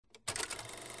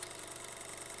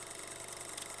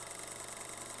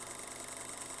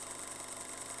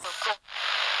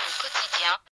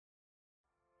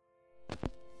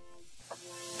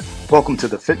Welcome to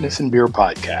the Fitness and Beer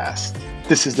Podcast.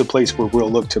 This is the place where we'll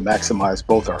look to maximize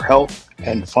both our health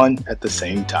and fun at the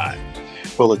same time.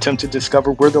 We'll attempt to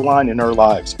discover where the line in our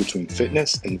lives between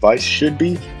fitness and vice should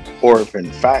be, or if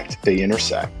in fact they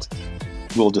intersect.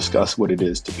 We'll discuss what it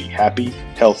is to be happy,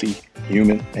 healthy,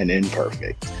 human, and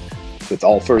imperfect. With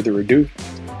all further ado,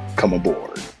 come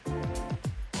aboard.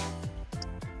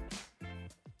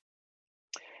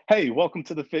 Hey, welcome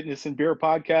to the Fitness and Beer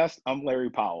Podcast. I'm Larry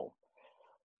Powell.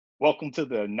 Welcome to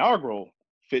the inaugural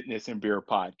Fitness and Beer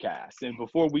Podcast. And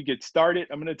before we get started,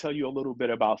 I'm going to tell you a little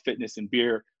bit about fitness and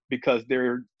beer because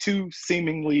they're two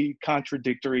seemingly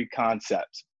contradictory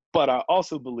concepts. But I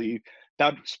also believe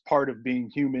that's part of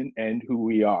being human and who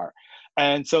we are.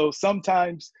 And so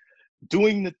sometimes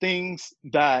doing the things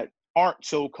that aren't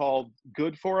so-called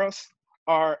good for us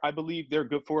I believe they're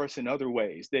good for us in other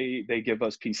ways. They give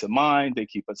us peace of mind, they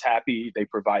keep us happy, they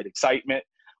provide excitement.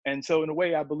 And so in a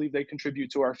way, I believe they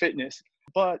contribute to our fitness.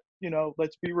 But,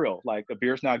 let's be real, like a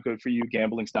beer's not good for you,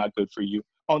 gambling's not good for you.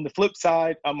 On the flip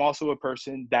side, I'm also a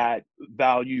person that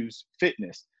values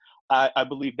fitness. I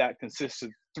believe that consists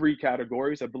of three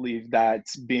categories. I believe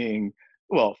that's being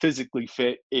physically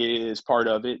fit is part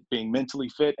of it, being mentally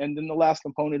fit. And then the last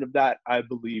component of that, I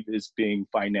believe, is being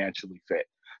financially fit.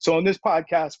 So on this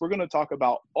podcast, we're going to talk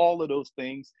about all of those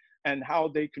things and how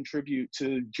they contribute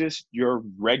to just your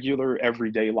regular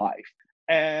everyday life.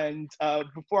 And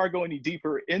before I go any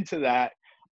deeper into that,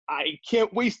 I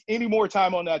can't waste any more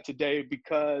time on that today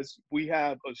because we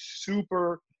have a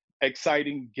super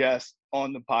exciting guest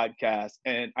on the podcast.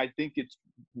 And I think it's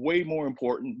way more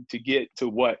important to get to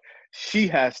what she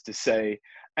has to say.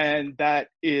 And that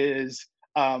is,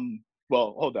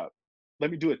 hold up. Let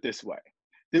me do it this way.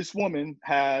 This woman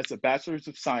has a bachelor's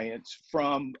of science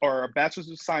a bachelor's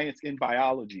of science in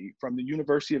biology from the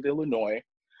University of Illinois.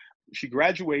 She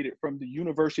graduated from the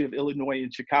University of Illinois in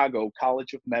Chicago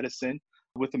College of Medicine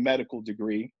with a medical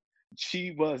degree.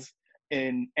 She was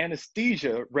an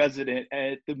anesthesia resident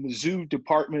at the Mizzou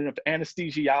Department of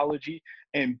Anesthesiology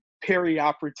and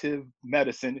Perioperative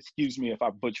Medicine, excuse me if I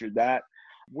butchered that,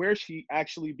 where she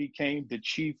actually became the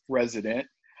chief resident.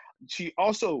 She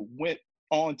also went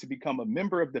on to become a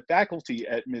member of the faculty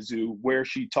at Mizzou, where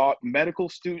she taught medical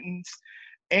students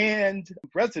and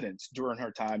residents during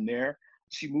her time there.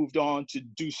 She moved on to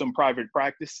do some private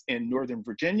practice in Northern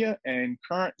Virginia and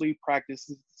currently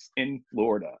practices in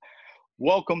Florida.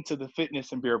 Welcome to the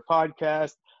Fitness and Beer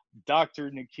Podcast,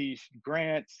 Dr. Nikish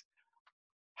Grant.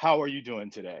 How are you doing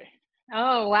today?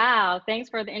 Oh, wow. Thanks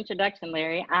for the introduction,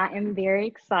 Larry. I am very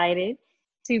excited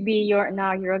to be your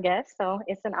inaugural guest, so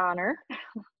it's an honor.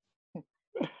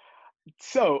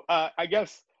 So I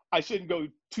guess I shouldn't go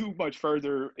too much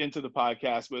further into the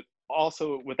podcast, but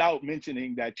also without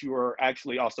mentioning that you are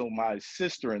actually also my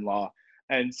sister-in-law.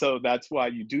 And so that's why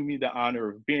you do me the honor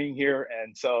of being here.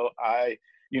 And so I,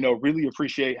 really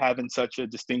appreciate having such a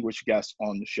distinguished guest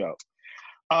on the show.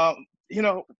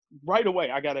 Right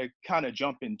away, I got to kind of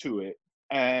jump into it.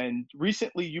 And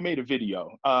recently you made a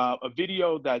video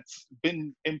that's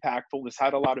been impactful. It's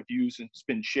had a lot of views and it's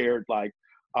been shared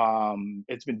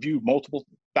it's been viewed multiple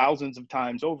thousands of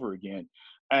times over again.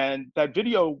 And that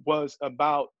video was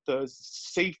about the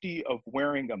safety of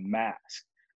wearing a mask.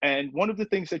 And one of the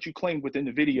things that you claimed within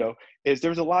the video is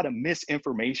there's a lot of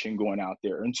misinformation going out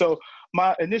there. And so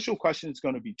my initial question is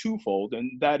going to be twofold,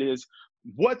 and that is,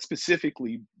 what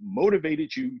specifically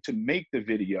motivated you to make the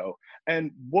video,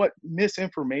 and what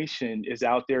misinformation is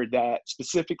out there that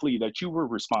specifically that you were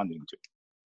responding to?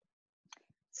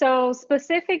 So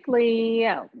specifically,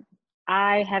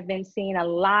 I have been seeing a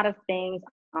lot of things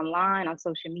online on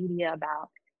social media about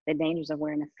the dangers of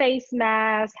wearing a face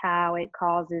mask, how it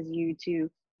causes you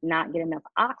to not get enough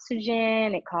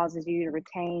oxygen, it causes you to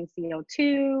retain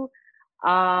CO2,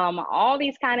 all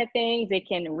these kind of things. It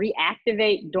can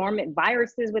reactivate dormant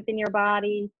viruses within your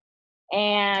body.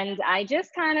 And I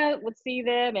just kind of would see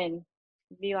them and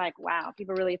be like, wow,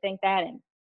 people really think that,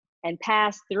 and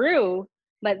pass through.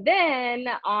 But then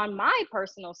on my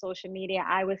personal social media,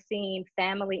 I was seeing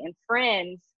family and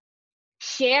friends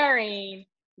sharing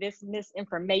this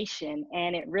misinformation,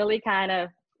 and it really kind of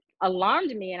alarmed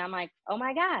me. And I'm like, oh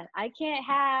my God, I can't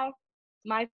have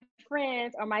my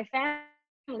friends or my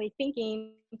family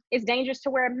thinking it's dangerous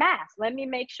to wear a mask. Let me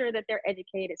make sure that they're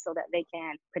educated so that they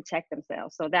can protect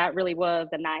themselves. So that really was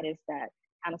the nidus that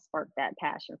kind of sparked that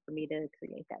passion for me to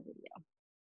create that video.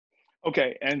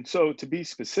 Okay, and so to be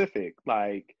specific,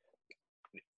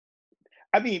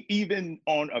 even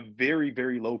on a very,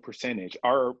 very low percentage,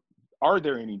 are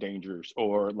there any dangers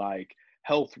or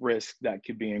health risks that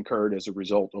could be incurred as a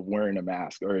result of wearing a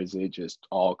mask, or is it just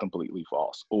all completely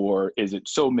false, or is it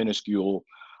so minuscule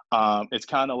It's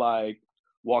kind of like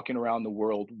walking around the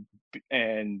world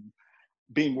and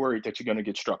being worried that you're going to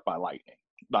get struck by lightning.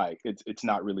 Like it's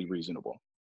not really reasonable.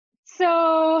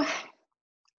 So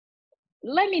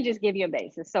let me just give you a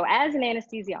basis. So as an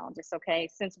anesthesiologist, okay,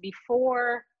 since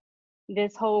before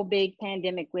this whole big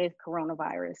pandemic with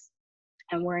coronavirus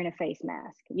and wearing a face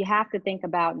mask, you have to think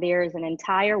about there's an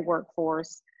entire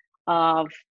workforce of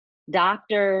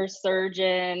doctors,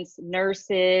 surgeons,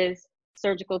 nurses,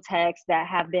 surgical techs that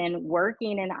have been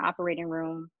working in the operating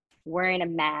room wearing a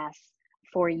mask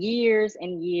for years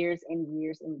and years and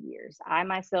years and years. I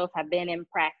myself have been in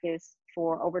practice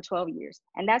for over 12 years,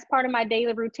 and that's part of my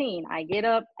daily routine. I get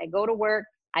up, I go to work,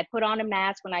 I put on a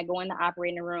mask when I go in the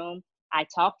operating room, I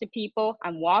talk to people,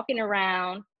 I'm walking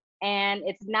around, and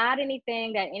it's not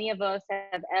anything that any of us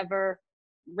have ever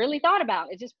really thought about.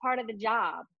 It's just part of the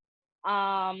job.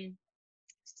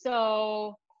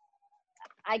 So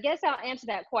I guess I'll answer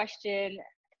that question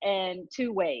in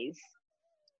two ways.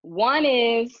 One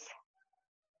is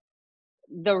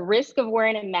the risk of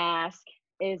wearing a mask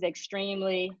is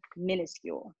extremely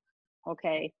minuscule,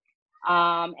 okay?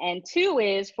 And two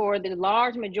is for the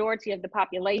large majority of the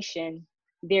population,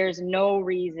 there's no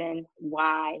reason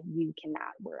why you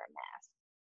cannot wear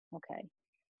a mask, okay?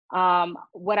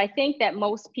 What I think that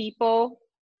most people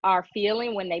are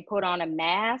feeling when they put on a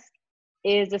mask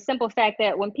is the simple fact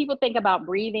that when people think about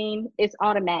breathing, it's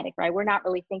automatic, right? We're not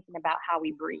really thinking about how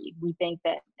we breathe. We think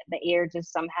that the air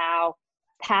just somehow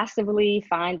passively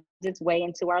finds its way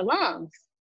into our lungs,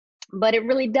 but it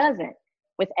really doesn't.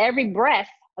 With every breath,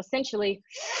 essentially,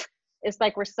 it's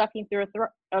like we're sucking through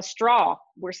a straw.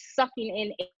 We're sucking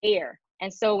in air.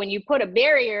 And so when you put a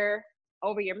barrier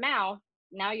over your mouth,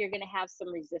 now you're gonna have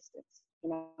some resistance,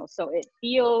 you know? So it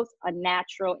feels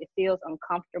unnatural, it feels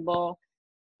uncomfortable.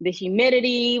 The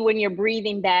humidity when you're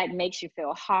breathing back makes you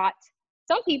feel hot.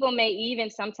 Some people may even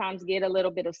sometimes get a little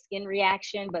bit of skin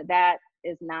reaction, but that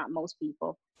is not most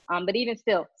people. But even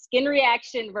still, skin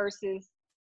reaction versus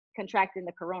contracting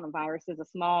the coronavirus is a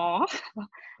small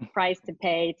price to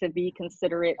pay to be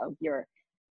considerate of your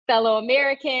fellow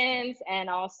Americans and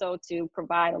also to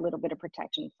provide a little bit of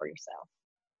protection for yourself.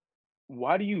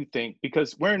 Why do you think,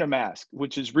 because wearing a mask,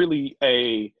 which is really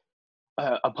a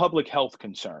public health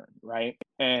concern, right?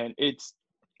 And it's,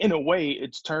 in a way,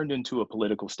 it's turned into a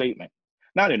political statement.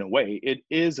 Not in a way, it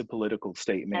is a political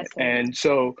statement. That's it. And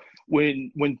so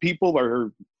when people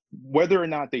are, whether or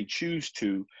not they choose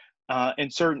to,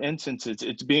 in certain instances,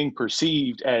 it's being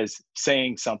perceived as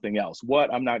saying something else.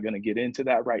 What? I'm not going to get into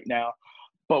that right now.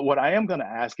 But what I am going to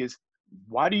ask is,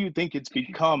 why do you think it's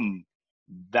become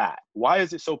that? Why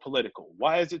is it so political?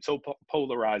 Why is it so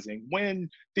polarizing when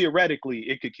theoretically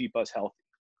it could keep us healthy?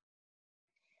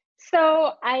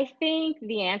 So I think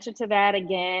the answer to that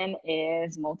again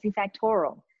is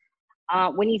multifactorial.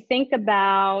 When you think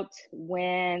about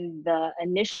when the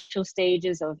initial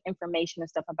stages of information and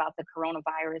stuff about the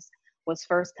coronavirus was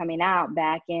first coming out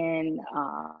back in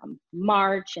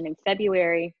March and in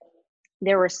February,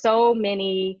 there were so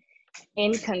many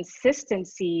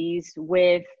inconsistencies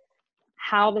with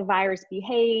how the virus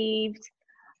behaved.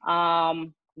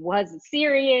 Was it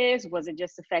serious? Was it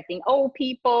just affecting old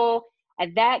people?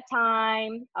 At that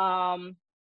time,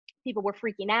 people were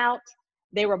freaking out.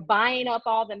 They were buying up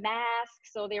all the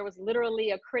masks. So there was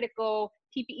literally a critical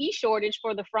PPE shortage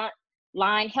for the front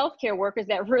line healthcare workers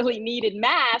that really needed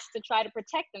masks to try to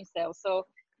protect themselves. So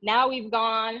now we've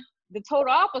gone the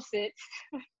total opposite.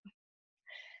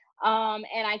 And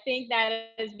I think that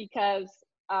is because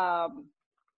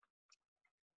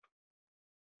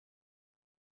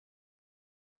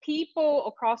people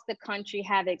across the country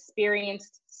have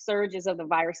experienced surges of the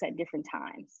virus at different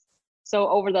times. So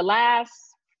over the last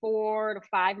 4 to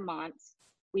 5 months,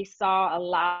 we saw a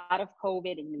lot of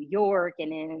COVID in New York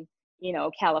and in,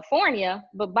 California,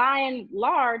 but by and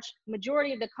large,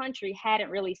 majority of the country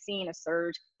hadn't really seen a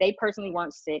surge. They personally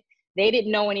weren't sick. They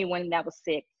didn't know anyone that was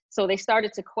sick. So they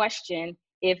started to question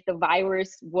if the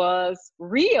virus was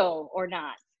real or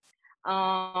not.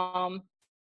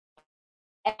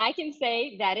 And I can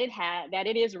say that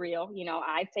it is real.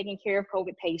 I've taken care of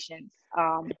COVID patients.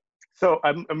 So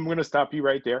I'm going to stop you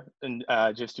right there and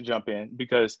just to jump in,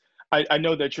 because I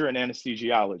know that you're an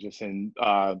anesthesiologist, and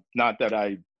not that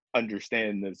I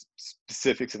understand the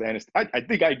specifics of anesthesia. I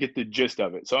think I get the gist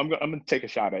of it. So I'm going to take a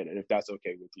shot at it if that's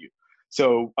okay with you.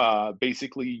 So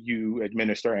basically you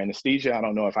administer anesthesia. I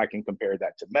don't know if I can compare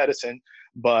that to medicine,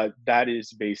 but that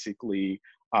is basically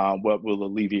what will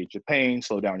alleviate your pain,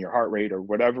 slow down your heart rate, or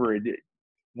whatever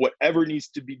whatever needs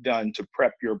to be done to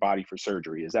prep your body for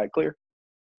surgery. Is that clear?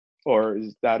 Or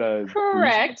is that a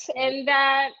correct? And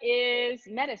that is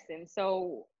medicine.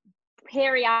 So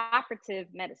perioperative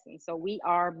medicine. So we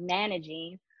are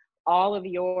managing all of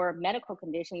your medical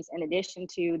conditions in addition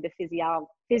to the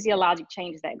physiologic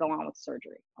changes that go on with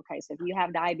surgery. Okay, so if you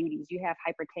have diabetes, you have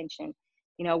hypertension,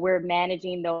 we're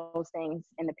managing those things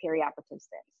in the perioperative sense.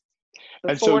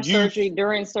 And so Before surgery,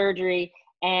 during surgery,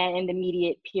 and in the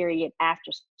immediate period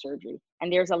after surgery.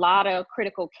 And there's a lot of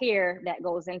critical care that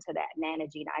goes into that,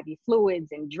 managing IV fluids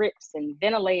and drips and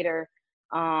ventilator,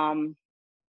 and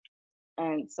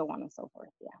so on and so forth.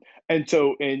 Yeah. And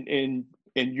so in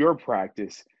your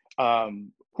practice,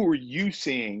 who are you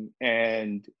seeing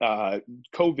and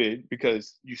COVID,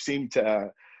 because you seem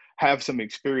to have some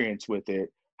experience with it,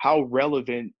 how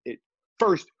relevant it,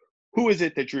 first, who is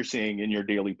it that you're seeing in your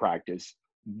daily practice?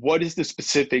 What is the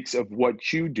specifics of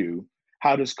what you do?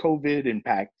 How does COVID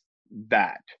impact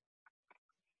that?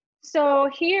 So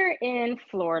here in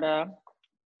Florida,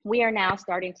 we are now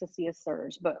starting to see a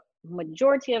surge, but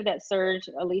majority of that surge,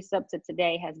 at least up to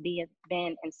today, has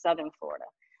been in Southern Florida.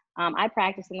 I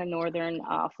practice in the Northern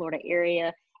Florida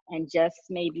area, and just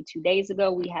maybe 2 days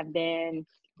ago, we have been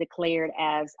declared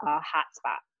as a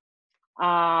hotspot.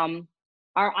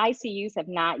 Our ICUs have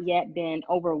not yet been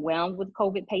overwhelmed with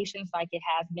COVID patients like it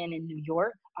has been in New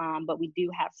York, but we do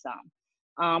have some.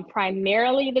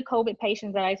 Primarily, the COVID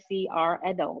patients that I see are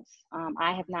adults.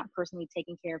 I have not personally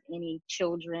taken care of any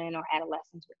children or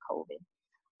adolescents with COVID.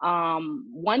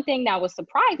 One thing that was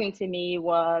surprising to me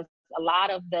was a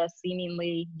lot of the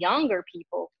seemingly younger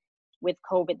people with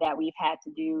COVID that we've had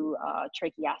to do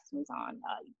tracheostomies on,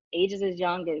 ages as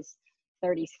young as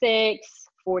 36,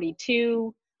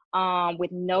 42,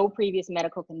 with no previous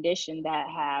medical condition, that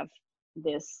have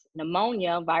this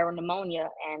pneumonia, viral pneumonia,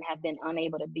 and have been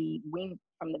unable to be weaned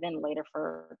from the ventilator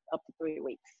for up to 3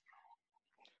 weeks.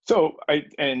 So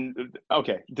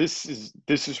okay, this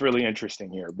is really interesting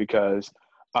here, because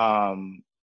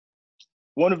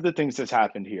one of the things that's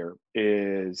happened here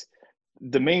is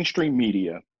the mainstream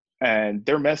media and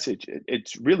their message,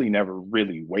 it's really never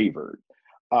really wavered.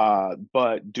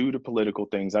 But due to political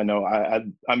things, I know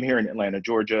I'm here in Atlanta,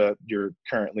 Georgia. You're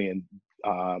currently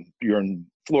you're in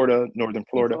Florida, Northern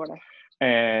Florida.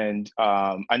 And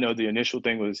I know the initial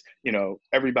thing was,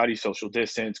 everybody social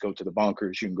distance, go to the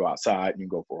bunkers, you can go outside, you can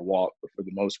go for a walk, but for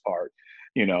the most part,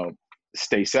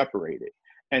 stay separated.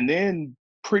 And then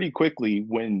pretty quickly,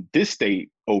 when this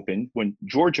state opened, when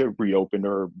Georgia reopened,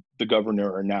 or the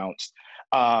governor announced,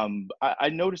 I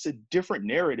noticed a different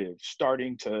narrative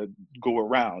starting to go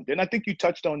around. And I think you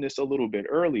touched on this a little bit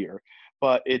earlier,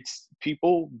 but it's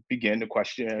people begin to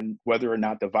question whether or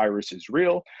not the virus is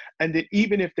real. And that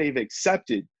even if they've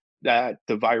accepted that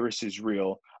the virus is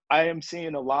real, I am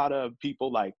seeing a lot of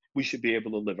people like, we should be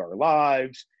able to live our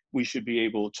lives. We should be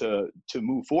able to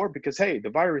move forward because, hey,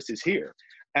 the virus is here.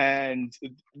 And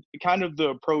kind of the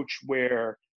approach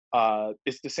where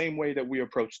it's the same way that we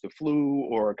approach the flu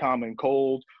or a common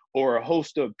cold or a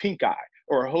host of pink eye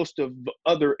or a host of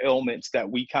other ailments that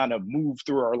we kind of move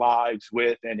through our lives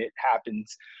with, and it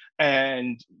happens.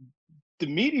 And the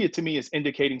media, to me, is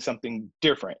indicating something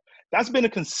different. That's been a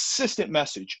consistent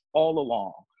message all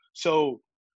along. So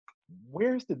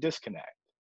where's the disconnect?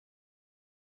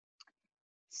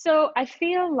 So I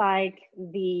feel like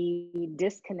the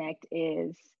disconnect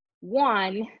is,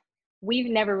 one, we've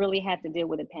never really had to deal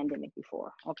with a pandemic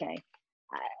before, okay?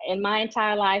 In my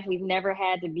entire life, we've never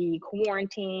had to be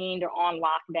quarantined or on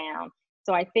lockdown.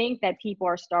 So I think that people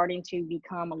are starting to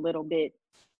become a little bit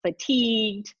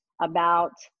fatigued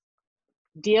about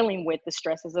dealing with the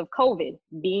stresses of COVID,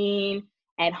 being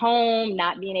at home,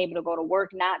 not being able to go to work,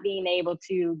 not being able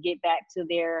to get back to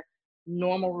their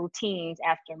normal routines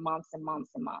after months and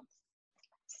months and months.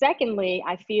 Secondly,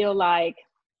 I feel like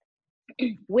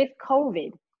with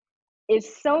COVID,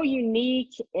 it's so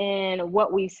unique in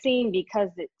what we've seen because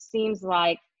it seems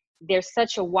like there's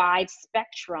such a wide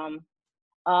spectrum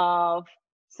of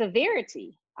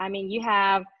severity. I mean, you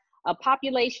have a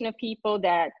population of people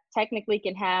that technically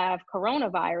can have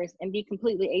coronavirus and be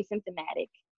completely asymptomatic.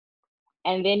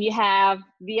 And then you have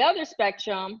the other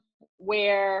spectrum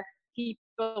where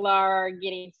people are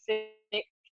getting sick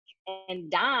and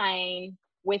dying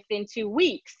within 2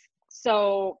 weeks.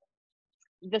 So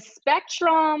the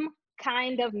spectrum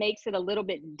kind of makes it a little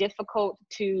bit difficult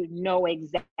to know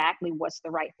exactly what's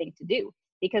the right thing to do.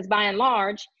 Because by and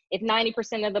large, if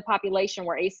 90% of the population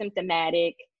were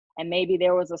asymptomatic and maybe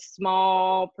there was a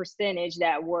small percentage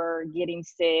that were getting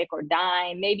sick or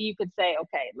dying, maybe you could say,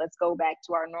 okay, let's go back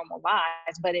to our normal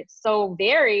lives. But it's so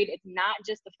varied, it's not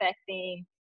just affecting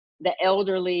the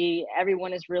elderly,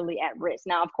 everyone is really at risk.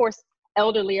 Now, of course,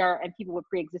 elderly and people with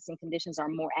pre-existing conditions are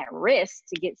more at risk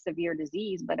to get severe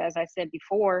disease. But as I said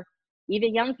before,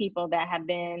 even young people that have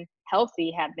been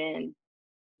healthy have been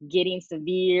getting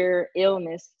severe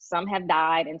illness. Some have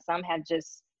died, and some have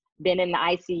just been in the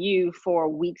ICU for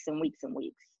weeks and weeks and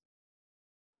weeks.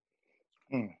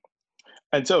 Mm.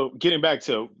 And so getting back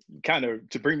to kind of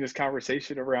to bring this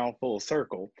conversation around full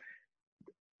circle,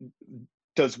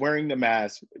 does wearing the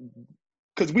mask,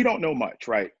 because we don't know much,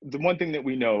 right? The one thing that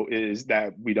we know is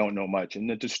that we don't know much and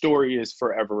that the story is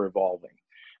forever evolving.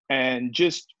 And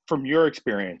just from your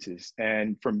experiences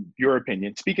and from your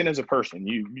opinion, speaking as a person,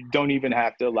 you don't even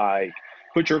have to like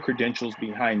put your credentials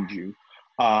behind you.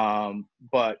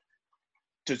 But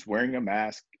does wearing a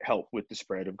mask help with the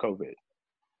spread of COVID?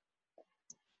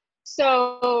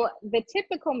 So the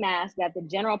typical mask that the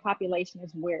general population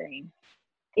is wearing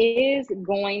is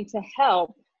going to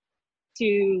help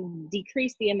to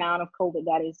decrease the amount of COVID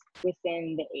that is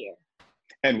within the air.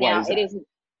 And why Now, is it that? is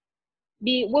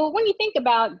well, when you think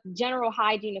about general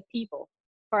hygiene of people,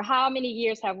 for how many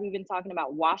years have we been talking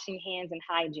about washing hands and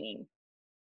hygiene?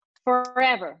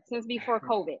 Forever, since before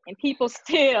COVID, and people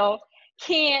still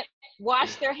can't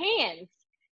wash their hands.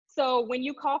 So when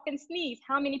you cough and sneeze,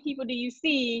 how many people do you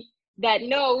see that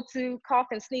know to cough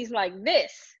and sneeze like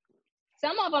this?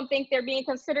 Some of them think they're being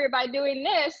considerate by doing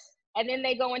this, and then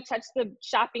they go and touch the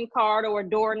shopping cart or a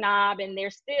doorknob, and they're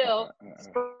still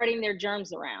spreading their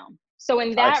germs around. So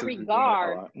in I that actually do that a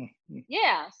regard, lot.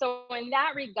 yeah, so in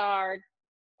that regard,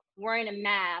 wearing a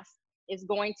mask is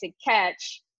going to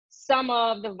catch some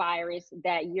of the virus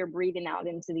that you're breathing out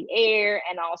into the air,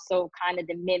 and also kind of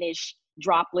diminish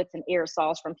droplets and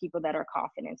aerosols from people that are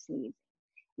coughing and sneezing.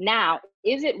 Now,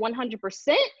 is it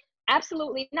 100%?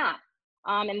 Absolutely not.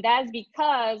 And that's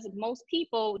because most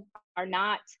people are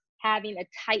not having a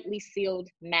tightly sealed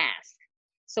mask.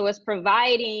 So it's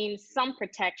providing some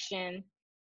protection,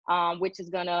 which is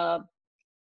gonna,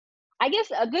 I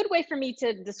guess a good way for me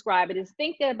to describe it is,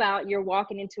 think about you're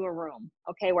walking into a room,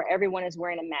 okay, where everyone is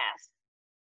wearing a mask.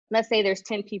 Let's say there's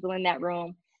 10 people in that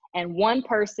room, and one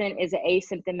person is an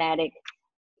asymptomatic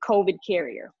COVID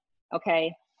carrier,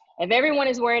 okay? If everyone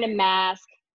is wearing a mask,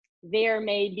 there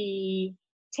may be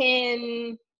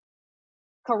 10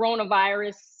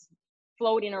 coronavirus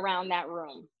floating around that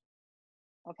room,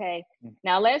 okay?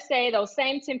 Now let's say those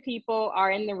same 10 people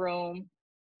are in the room.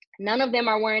 None of them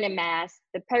are wearing a mask.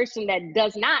 The person that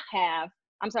does have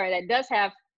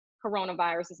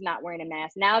coronavirus is not wearing a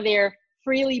mask. Now they're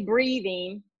freely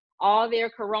breathing all their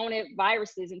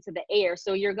coronaviruses into the air.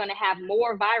 So you're going to have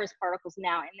more virus particles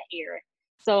now in the air.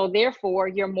 So therefore,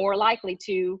 you're more likely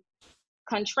to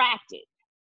contract it.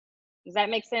 Does that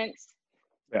make sense?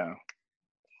 Yeah.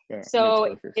 Yeah. So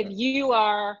Makes perfect if sense. you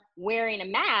are wearing a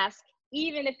mask,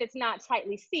 even if it's not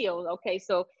tightly sealed, okay,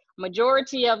 so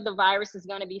majority of the virus is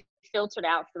going to be filtered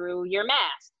out through your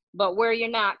mask. But where you're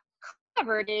not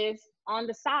covered is on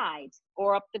the sides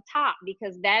or up the top,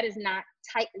 because that is not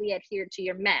tightly adhered to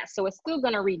your mask. So it's still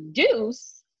going to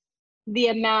reduce the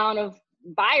amount of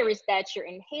virus that you're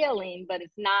inhaling, but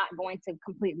it's not going to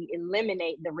completely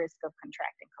eliminate the risk of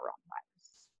contracting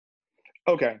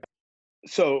coronavirus. Okay.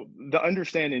 So the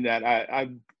understanding that I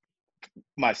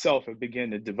myself have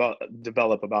begun to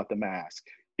develop about the mask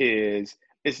is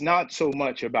it's not so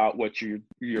much about what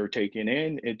you're taking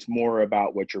in, it's more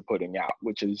about what you're putting out,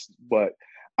 which is what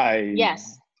I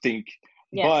Yes, think.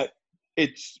 yes. But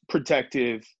it's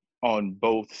protective on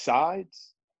both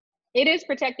sides. It is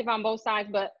protective on both sides,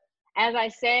 but as I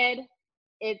said,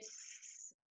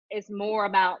 it's more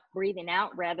about breathing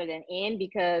out rather than in,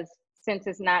 because since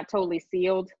it's not totally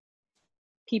sealed,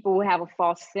 people will have a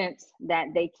false sense that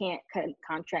they can't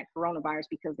contract coronavirus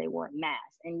because they wear a mask.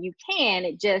 And you can,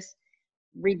 it just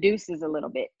reduces a little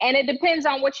bit. And it depends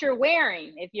on what you're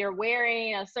wearing. If you're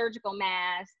wearing a surgical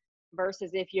mask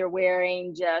versus if you're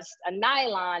wearing just a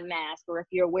nylon mask, or if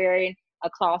you're wearing a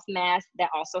cloth mask that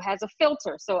also has a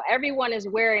filter. So everyone is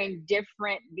wearing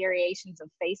different variations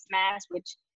of face masks,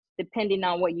 which depending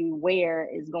on what you wear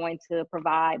is going to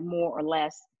provide more or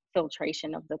less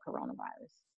filtration of the coronavirus.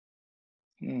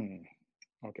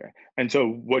 Okay. And so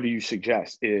what do you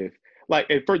suggest if, like,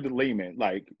 if for the layman,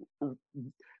 like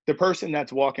the person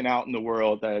that's walking out in the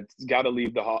world that's got to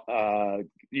leave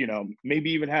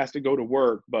maybe even has to go to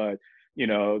work, but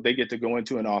they get to go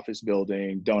into an office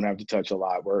building, don't have to touch a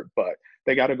lot of work, but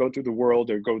they got to go through the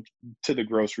world or go to the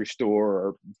grocery store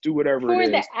or do whatever For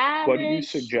it the is. What do you average,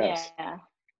 suggest? yeah.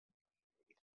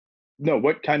 No,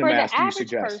 what kind of For the mask do you average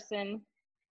suggest? person,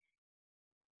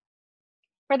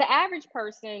 for the average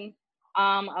person,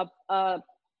 a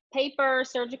paper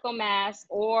surgical mask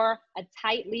or a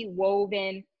tightly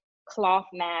woven cloth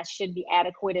mask should be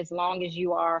adequate, as long as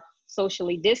you are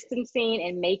socially distancing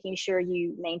and making sure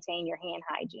you maintain your hand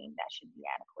hygiene. That should be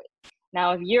adequate.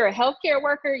 Now, if you're a healthcare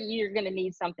worker, you're going to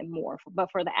need something more.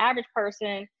 But for the average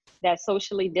person, that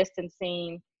socially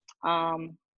distancing,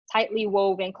 tightly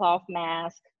woven cloth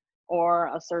mask or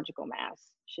a surgical mask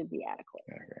should be adequate.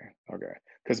 Okay.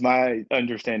 Because my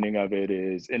understanding of it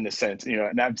is in the sense,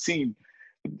 and I've seen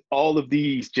all of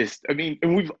these and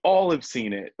we've all have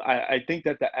seen it. I think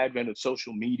that the advent of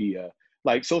social media,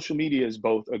 like social media is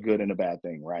both a good and a bad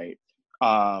thing, right?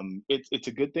 It's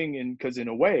a good thing because in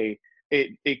a way,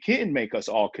 it can make us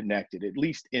all connected, at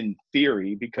least in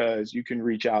theory, because you can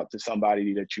reach out to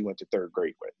somebody that you went to third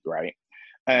grade with, right?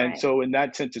 And so in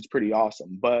that sense, it's pretty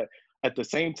awesome. But at the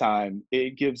same time,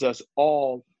 it gives us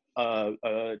all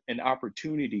an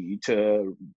opportunity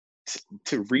to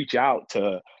reach out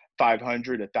to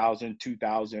 500, 1,000,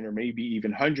 2,000, or maybe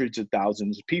even hundreds of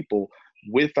thousands of people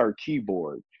with our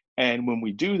keyboard. And when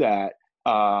we do that,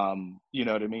 you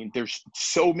know what I mean? There's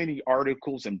so many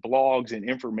articles and blogs and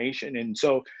information. And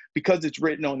so because it's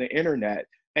written on the internet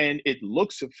and it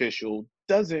looks official,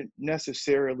 doesn't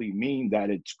necessarily mean that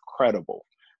it's credible.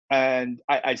 And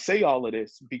I say all of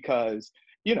this because,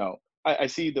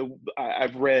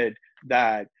 I've read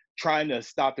that trying to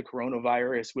stop the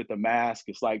coronavirus with a mask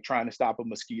is like trying to stop a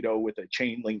mosquito with a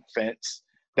chain link fence.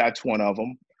 That's one of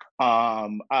them.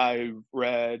 I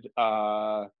read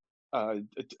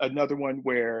another one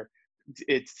where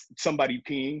it's somebody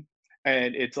peeing,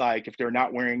 and it's like if they're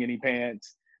not wearing any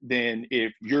pants, then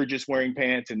if you're just wearing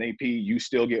pants and they pee, you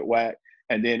still get wet.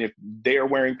 And then if they're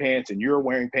wearing pants and you're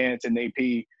wearing pants and they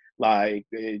pee, like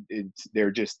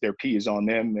their pee is on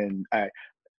them. And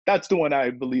that's the one I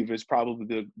believe is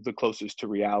probably the closest to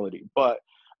reality. But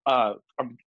I'm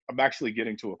actually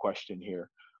getting to a question here.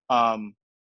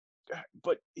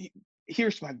 But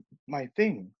here's my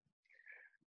thing.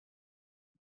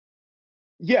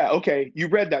 Yeah, okay, you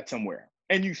read that somewhere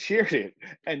and you shared it,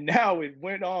 and now it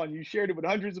went on. You shared it with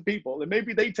hundreds of people, and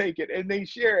maybe they take it and they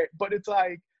share it, but it's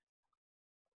like,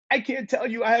 I can't tell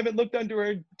you, I haven't looked under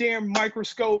a damn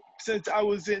microscope since I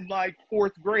was in like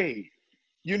fourth grade.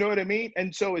 You know what I mean?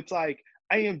 And so it's like,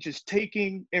 I am just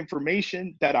taking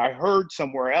information that I heard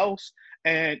somewhere else,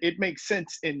 and it makes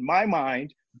sense in my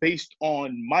mind based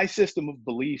on my system of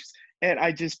beliefs, and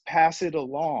I just pass it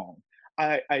along.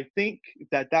 I think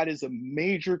that is a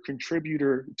major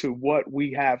contributor to what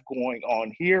we have going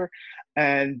on here,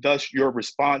 and thus your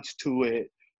response to it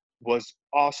was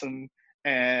awesome.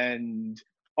 And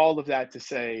all of that to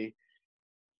say,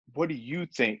 what do you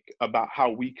think about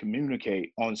how we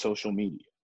communicate on social media?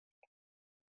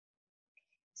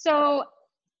 So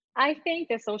I think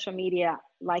that social media,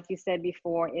 like you said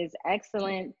before, is an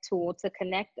excellent tool to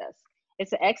connect us.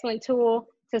 It's an excellent tool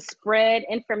to spread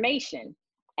information.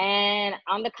 And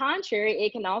on the contrary,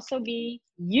 it can also be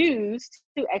used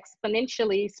to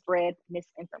exponentially spread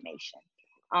misinformation.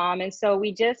 And so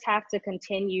we just have to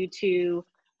continue to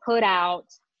put out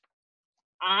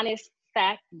honest,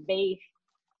 fact-based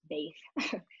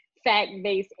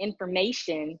fact-based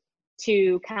information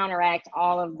to counteract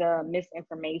all of the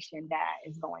misinformation that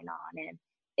is going on. And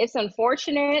it's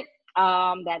unfortunate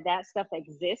that stuff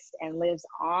exists and lives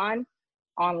on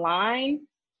online,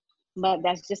 but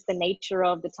that's just the nature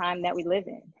of the time that we live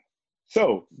in.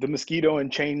 So the mosquito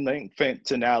and chain link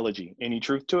fence analogy, any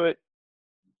truth to it?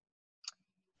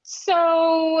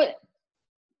 So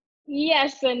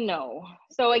yes and no.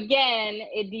 So again,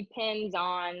 it depends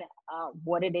on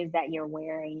what it is that you're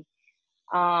wearing.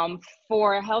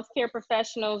 For healthcare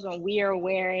professionals, when we are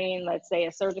wearing, let's say,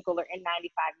 a surgical or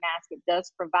N95 mask, it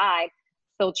does provide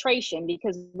filtration,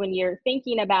 because when you're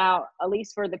thinking about, at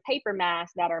least for the paper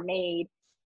masks that are made,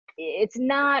 it's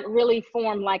not really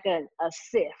formed like a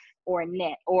sieve or a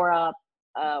net or a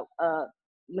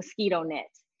mosquito net.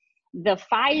 The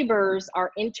fibers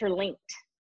are interlinked.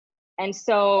 And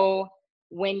so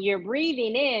when you're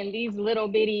breathing in, these little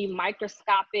bitty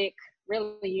microscopic,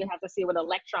 really you have to see with an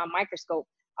electron microscope,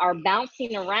 are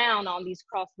bouncing around on these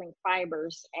cross-linked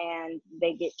fibers and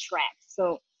they get trapped.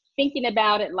 So thinking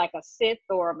about it like a sieve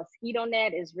or a mosquito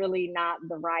net is really not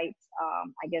the right,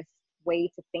 way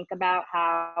to think about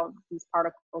how these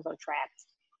particles are trapped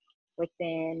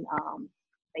within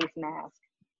face mask.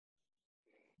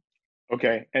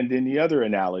 Okay, and then the other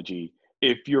analogy,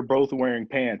 if you're both wearing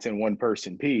pants and one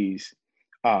person pees,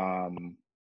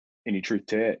 any truth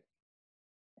to it?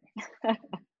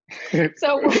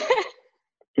 So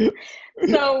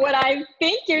what I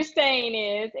think you're saying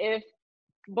is, if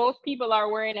both people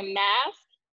are wearing a mask,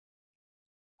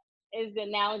 is the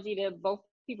analogy to both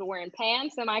people wearing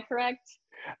pants? Am I correct?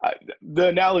 The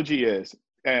analogy is,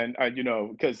 and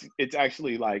because it's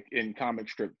actually like in comic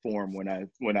strip form when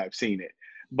I've seen it,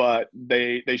 but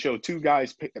they show two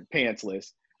guys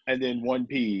pantsless, and then one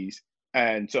pees,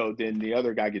 And so then the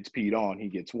other guy gets peed on, he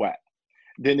gets wet.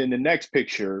 Then in the next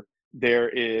picture, there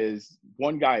is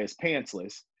one guy is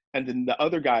pantsless, and then the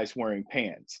other guy's wearing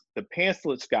pants. The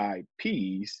pantsless guy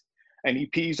pees, and he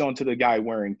pees onto the guy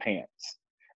wearing pants.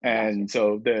 And Gotcha.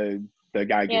 so the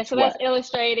guy Yeah, gets so that's wet.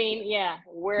 illustrating, yeah,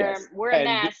 Yes. wear a And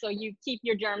mask so you keep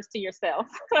your germs to yourself.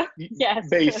 Yes.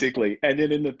 basically, and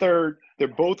then in the third, they're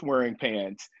both wearing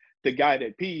pants. The guy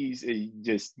that pees,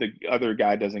 just the other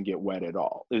guy doesn't get wet at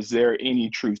all. Is there any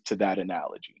truth to that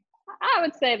analogy? I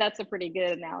would say that's a pretty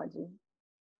good analogy.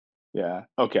 Yeah.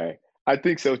 Okay. I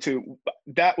think so too.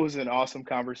 That was an awesome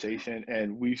conversation.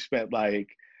 And we spent like,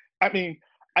 I mean,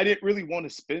 I didn't really want to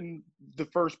spend the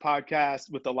first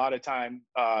podcast with a lot of time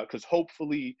because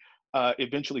hopefully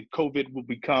eventually COVID will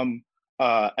become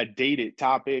a dated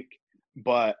topic.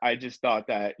 But I just thought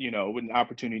that, with an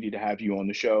opportunity to have you on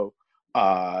the show,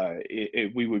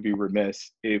 we would be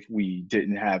remiss if we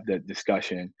didn't have that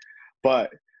discussion.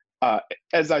 But uh,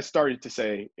 as I started to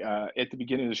say at the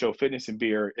beginning of the show, Fitness and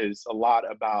Beer is a lot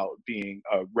about being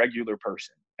a regular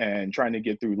person and trying to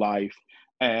get through life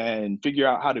and figure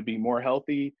out how to be more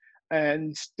healthy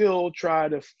and still try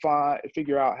to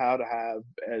figure out how to have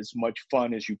as much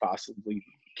fun as you possibly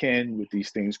can with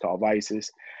these things called vices.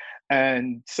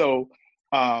 And so,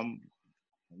 um,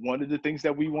 one of the things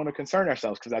that we want to concern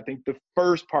ourselves, because I think the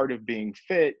first part of being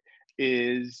fit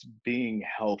is being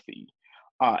healthy.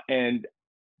 And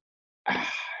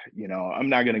I'm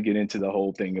not going to get into the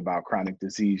whole thing about chronic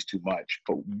disease too much,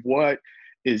 but what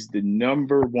is the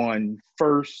number one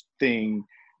first thing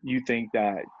you think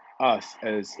that us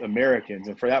as Americans,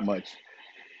 and for that much,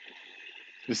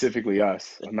 specifically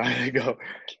us, I'm not going to go,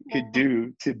 could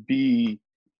do to be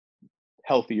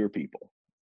healthier people?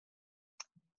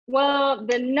 Well,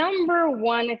 the number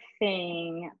one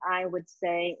thing I would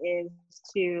say is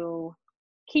to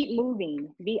keep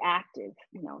moving, be active,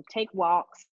 take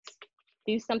walks,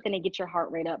 do something to get your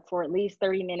heart rate up for at least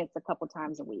 30 minutes a couple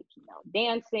times a week,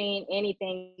 dancing,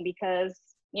 anything, because,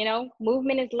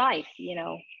 movement is life,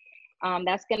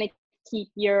 that's going to keep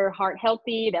your heart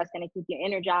healthy. That's going to keep you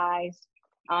energized.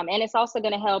 And it's also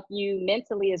going to help you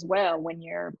mentally as well when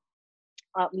you're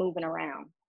up moving around.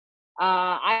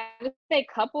 I would say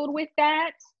coupled with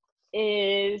that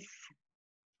is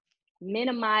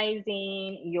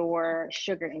minimizing your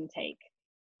sugar intake.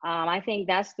 I think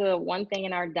that's the one thing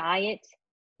in our diet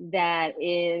that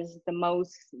is the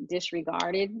most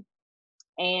disregarded,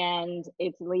 and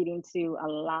it's leading to a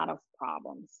lot of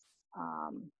problems,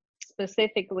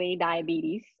 specifically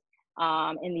diabetes.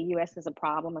 In the US is a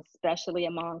problem, especially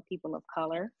among people of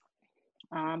color.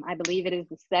 I believe it is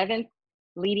the seventh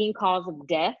leading cause of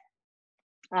death.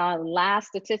 Last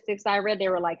statistics I read,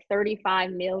 there were like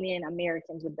 35 million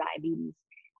Americans with diabetes,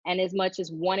 and as much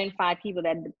as 1 in 5 people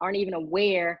that aren't even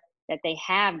aware that they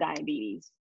have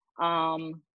diabetes.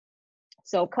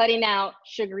 So cutting out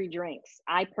sugary drinks.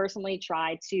 I personally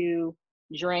try to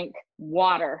drink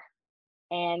water,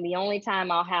 and the only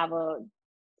time I'll have a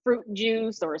fruit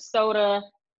juice or a soda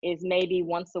is maybe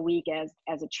once a week as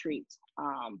a treat.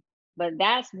 But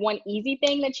that's one easy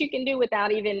thing that you can do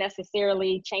without even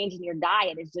necessarily changing your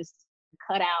diet, is just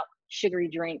cut out sugary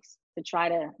drinks to try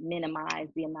to minimize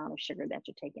the amount of sugar that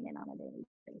you're taking in on a daily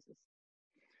basis.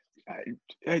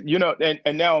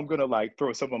 And now I'm gonna like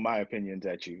throw some of my opinions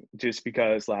at you, just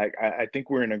because like I think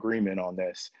we're in agreement on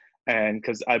this, and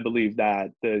because I believe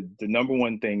that the number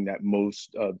one thing that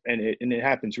most and it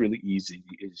happens really easy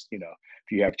is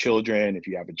if you have children, if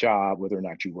you have a job, whether or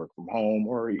not you work from home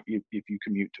or if you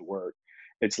commute to work,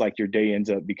 it's like your day ends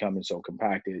up becoming so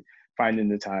compacted. Finding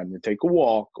the time to take a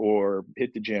walk or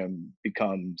hit the gym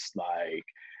becomes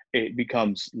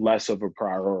less of a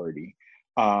priority.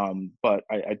 But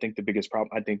I think the biggest problem,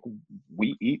 I think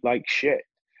we eat like shit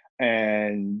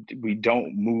and we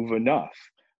don't move enough.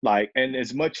 Like, and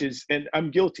as much as, and I'm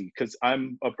guilty because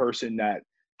I'm a person that,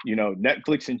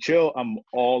 Netflix and chill, I'm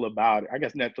all about it. I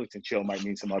guess Netflix and chill might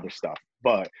mean some other stuff,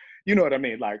 but you know what I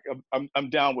mean? Like, I'm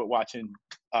down with watching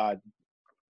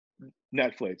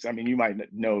Netflix. I mean, you might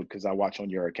know because I watch on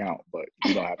your account, but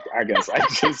you don't have to. I guess I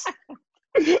just,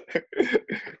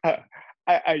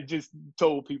 I just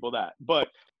told people that. But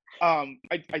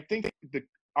I think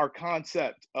our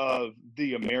concept of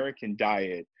the American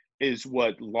diet is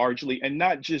what largely, and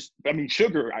not just, I mean,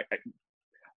 sugar, I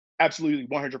absolutely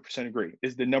 100% agree,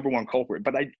 is the number one culprit.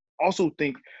 But I also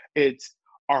think it's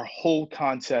our whole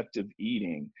concept of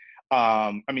eating.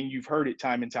 I mean, you've heard it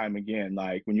time and time again,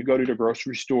 like when you go to the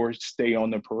grocery store, stay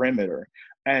on the perimeter.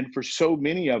 And for so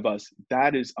many of us,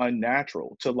 that is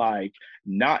unnatural to like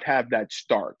not have that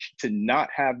starch, to not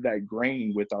have that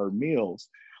grain with our meals.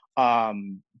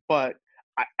 But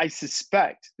I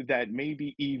suspect that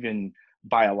maybe even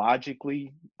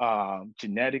biologically,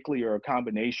 genetically, or a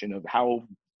combination of how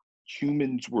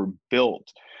humans were built,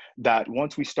 that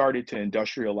once we started to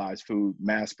industrialize food,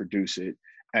 mass produce it,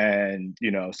 and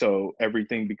so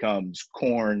everything becomes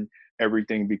corn,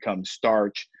 everything becomes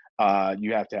starch.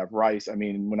 You have to have rice. I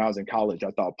mean, when I was in college,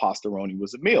 I thought pastaroni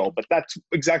was a meal, but that's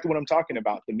exactly what I'm talking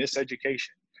about, the miseducation.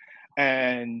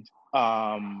 And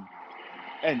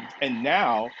and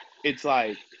now it's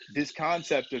like this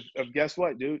concept of guess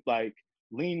what, dude? Like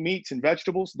lean meats and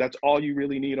vegetables, that's all you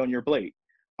really need on your plate.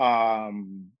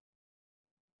 Um,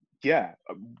 yeah.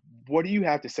 What do you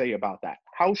have to say about that?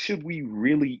 How should we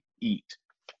really eat?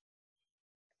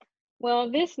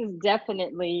 Well, this is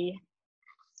definitely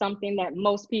something that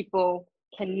most people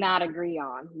cannot agree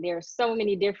on. There's so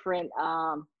many different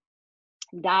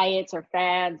diets or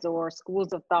fads or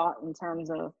schools of thought in terms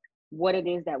of what it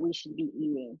is that we should be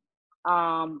eating.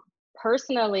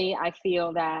 Personally, I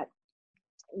feel that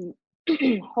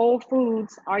whole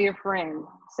foods are your friend.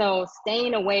 So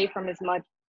staying away from as much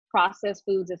processed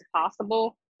foods as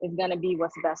possible is going to be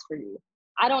what's best for you.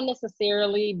 I don't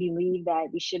necessarily believe that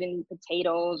you shouldn't eat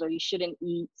potatoes or you shouldn't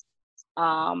eat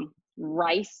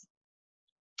rice,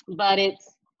 but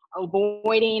it's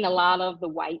avoiding a lot of the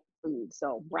white food.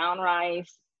 So brown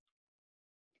rice,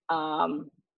 um,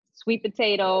 sweet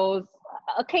potatoes,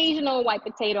 occasional white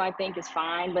potato, I think is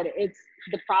fine, but it's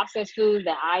the processed foods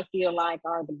that I feel like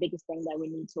are the biggest thing that we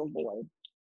need to avoid.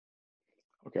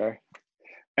 Okay.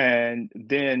 And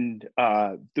then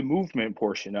the movement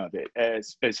portion of it,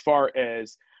 as far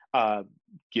as uh,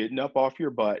 getting up off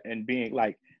your butt and being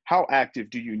like, how active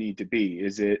do you need to be?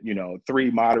 Is it,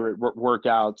 three moderate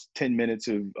workouts, 10 minutes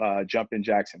of jumping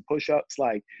jacks and push-ups?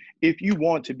 Like, if you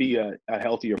want to be a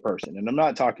healthier person, and I'm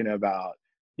not talking about,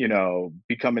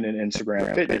 becoming an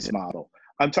Instagram fitness model.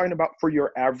 I'm talking about for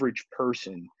your average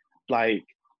person, like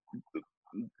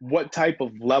what type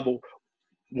of level,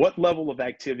 what level of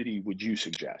activity would you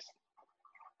suggest?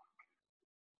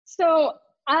 So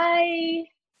I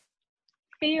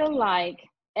feel like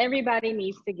everybody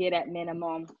needs to get at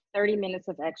minimum 30 minutes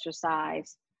of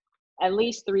exercise at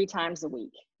least 3 times a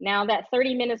week. Now, that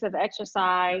 30 minutes of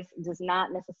exercise does not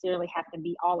necessarily have to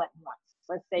be all at once.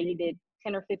 Let's say you did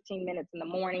 10 or 15 minutes in the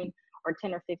morning or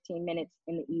 10 or 15 minutes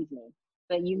in the evening,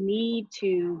 but you need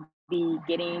to be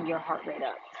getting your heart rate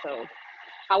up. So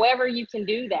however you can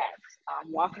do that,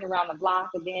 walking around the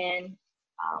block again,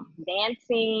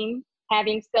 dancing,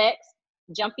 having sex,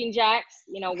 jumping jacks,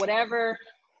 whatever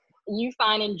you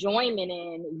find enjoyment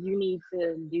in, you need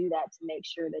to do that to make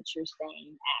sure that you're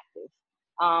staying active.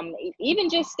 Even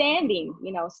just standing,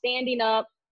 standing up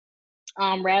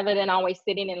rather than always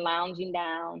sitting and lounging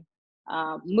down.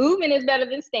 Movement is better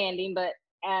than standing, but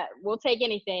we'll take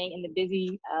anything in the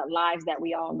busy lives that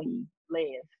we all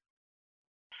live.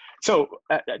 So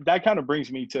that kind of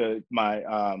brings me to my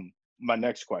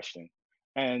next question,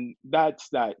 and that's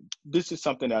that. This is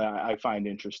something that I find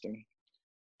interesting.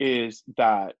 Is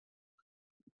that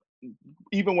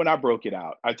even when I broke it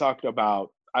out, I talked about,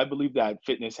 I believe that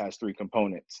fitness has three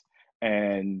components.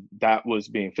 And that was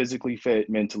being physically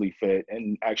fit, mentally fit,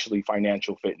 and actually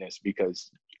financial fitness, because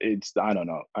I don't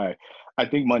know. I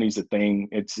think money's a thing.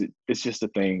 It's just a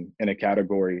thing in a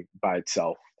category by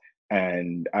itself.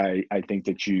 And I think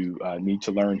that you need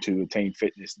to learn to attain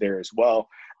fitness there as well.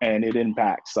 And it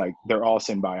impacts, like, they're all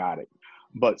symbiotic.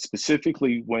 But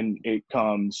specifically when it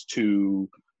comes to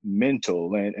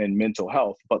mental and mental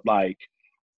health, but like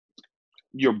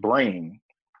your brain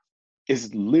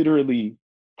is literally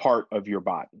part of your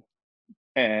body.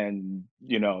 And,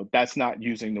 that's not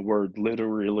using the word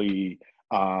literally,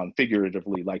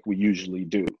 figuratively, like we usually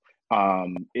do.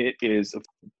 It is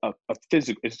a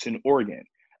physical, it's an organ.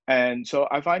 And so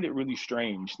I find it really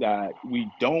strange that we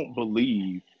don't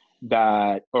believe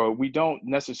that, or we don't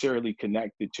necessarily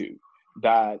connect the two,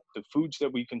 that the foods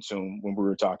that we consume, when we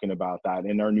were talking about that,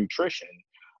 in our nutrition,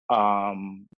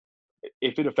 um,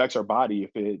 if it affects our body,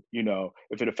 if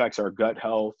it affects our gut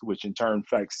health, which in turn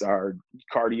affects our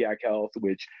cardiac health,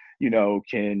 which,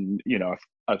 can,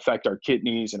 affect our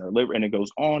kidneys and our liver, and it goes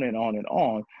on and on and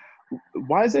on.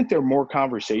 Why isn't there more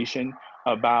conversation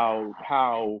about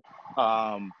how,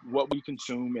 what we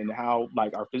consume and how,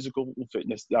 like, our physical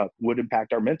fitness would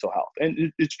impact our mental health?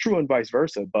 And it's true and vice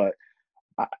versa, but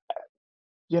I,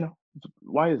 you know,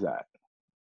 why is that?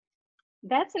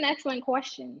 That's an excellent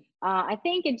question. I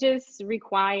think it just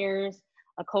requires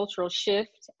a cultural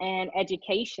shift and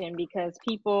education, because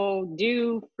people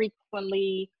do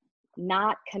frequently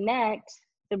not connect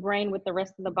the brain with the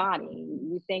rest of the body.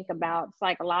 You think about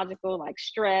psychological, like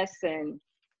stress and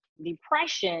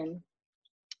depression.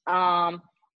 Um,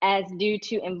 as due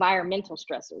to environmental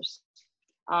stressors,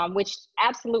 which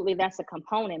absolutely that's a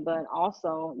component, but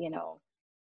also,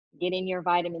 getting your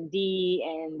vitamin D,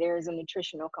 and there's a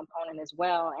nutritional component as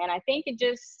well. And I think it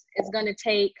just is going to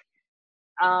take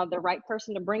the right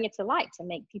person to bring it to light, to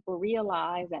make people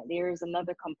realize that there's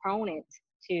another component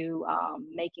to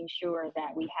making sure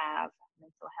that we have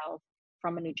mental health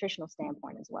from a nutritional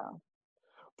standpoint as well.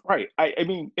 Right. I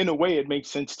mean, in a way, it makes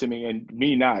sense to me, and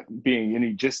me not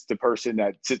being just the person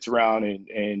that sits around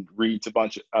and reads a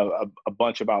bunch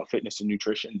about fitness and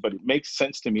nutrition, but it makes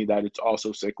sense to me that it's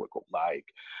also cyclical. Like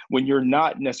when you're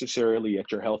not necessarily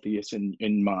at your healthiest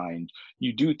in mind,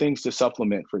 you do things to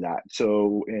supplement for that.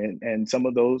 So, and some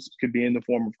of those could be in the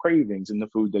form of cravings in the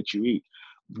food that you eat.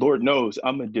 Lord knows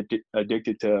I'm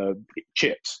addicted to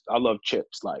chips. I love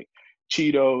chips. Like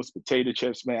Cheetos, potato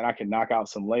chips, man, I can knock out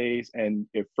some Lay's. And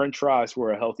if French fries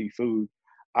were a healthy food,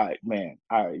 I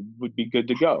would be good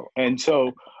to go. And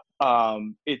so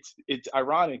it's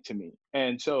ironic to me.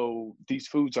 And so these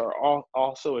foods are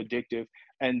also addictive,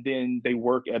 and then they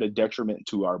work at a detriment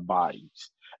to our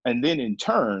bodies. And then in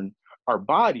turn, our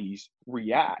bodies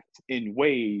react in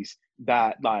ways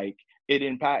that like it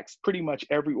impacts pretty much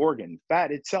every organ.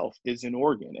 Fat itself is an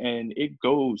organ, and it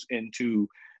goes into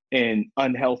an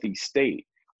unhealthy state.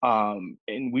 And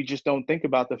we just don't think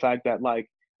about the fact that, like,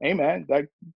 hey man, that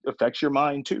affects your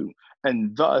mind too,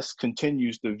 and thus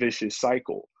continues the vicious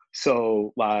cycle.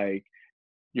 So like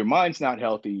your mind's not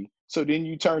healthy, so then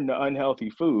you turn to unhealthy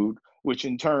food, which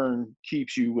in turn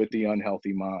keeps you with the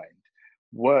unhealthy mind.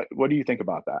 What do you think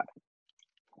about that?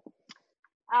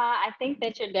 I think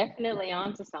that you're definitely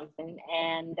onto something.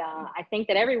 And I think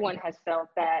that everyone has felt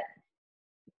that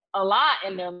a lot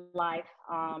in their life,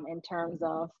 in terms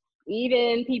of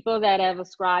even people that have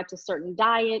ascribed to certain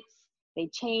diets. They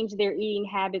change their eating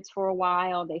habits for a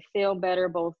while. They feel better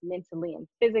both mentally and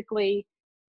physically.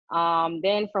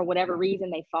 Then for whatever reason,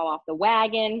 they fall off the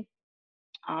wagon.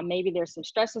 Maybe there's some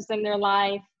stresses in their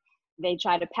life. They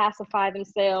try to pacify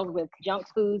themselves with junk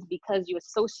foods because you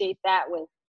associate that with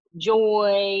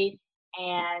joy,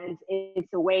 and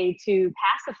it's a way to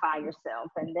pacify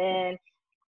yourself. And then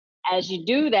as you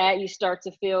do that, you start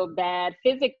to feel bad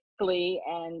physically,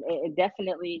 and it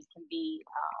definitely can be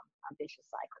a vicious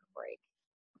cycle to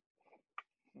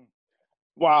break.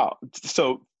 Wow.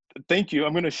 So thank you.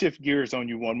 I'm going to shift gears on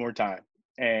you one more time.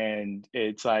 And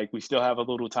it's like we still have a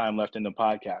little time left in the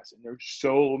podcast. And there's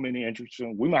so many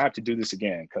interesting, we might have to do this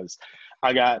again because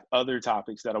I got other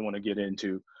topics that I want to get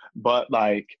into. But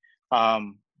like,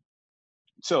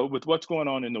 so with what's going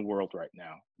on in the world right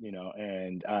now,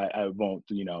 and I won't,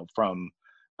 from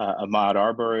Ahmaud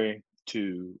Arbery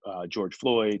to George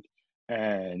Floyd,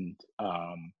 and,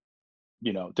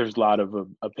 there's a lot of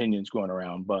opinions going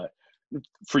around. But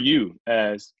for you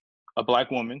as a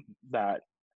Black woman that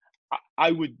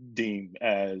I would deem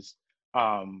as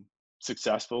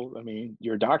successful, I mean,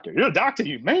 you're a doctor,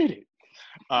 you made it.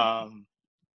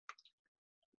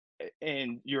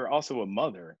 And you're also a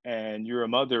mother, and you're a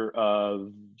mother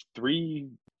of 3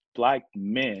 Black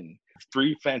men,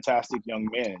 3 fantastic young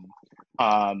men,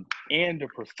 and a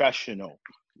professional.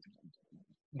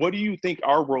 What do you think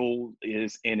our role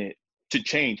is in it to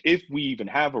change, if we even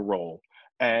have a role,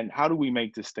 and how do we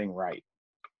make this thing right?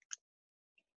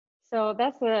 So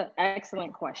that's an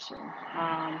excellent question.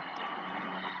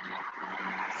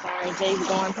 Sorry, Jay's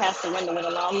going past the window with a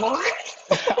lawnmower.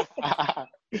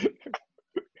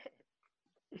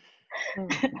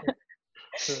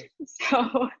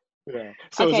 So yeah.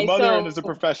 So as a mother and as a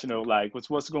professional, like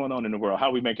what's going on in the world?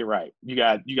 How we make it right? You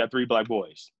got 3 Black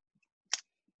boys.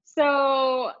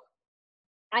 So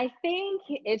I think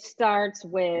it starts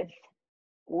with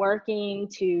working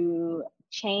to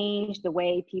change the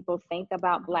way people think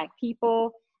about Black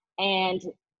people and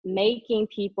making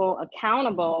people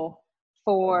accountable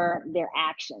for their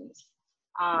actions.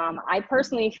 I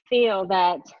personally feel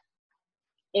that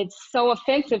it's so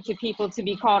offensive to people to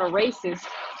be called a racist,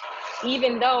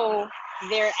 even though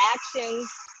their actions,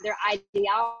 their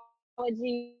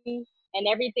ideology, and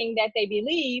everything that they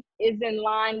believe is in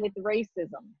line with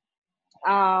racism.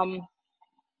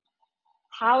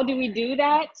 How do we do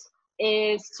that?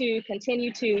 Is to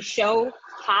continue to show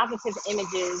positive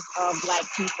images of Black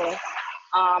people,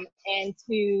 and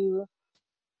to,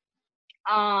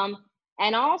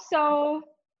 and also,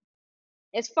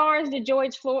 as far as the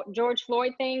George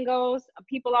Floyd thing goes,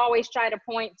 people always try to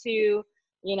point to,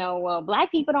 well,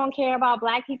 Black people don't care about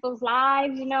Black people's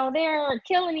lives. They're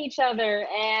killing each other.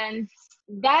 And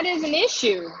that is an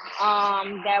issue,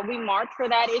 that we march for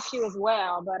that issue as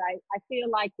well. But I feel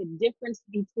like the difference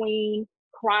between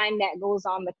crime that goes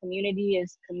on in the community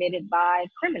is committed by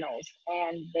criminals,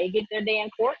 and they get their day in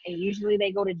court, and usually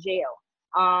they go to jail.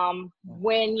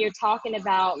 When you're talking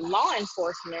about law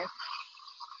enforcement,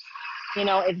 you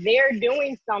know, if they're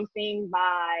doing something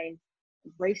by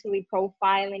racially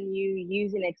profiling you,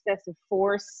 using excessive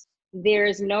force,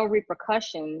 there's no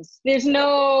repercussions. There's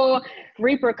no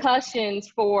repercussions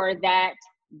for that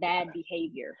bad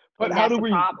behavior. But how do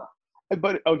we, problem.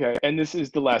 But okay, and this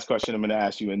is the last question I'm going to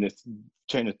ask you in this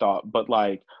chain of thought, but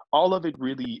like all of it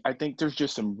really, I think there's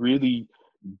just some really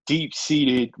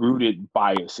deep-seated, rooted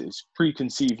biases,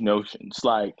 preconceived notions.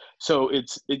 Like, so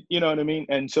you know what I mean?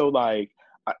 And so like,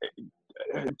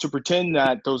 to pretend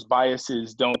that those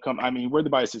biases don't come, I mean, where the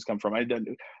biases come from,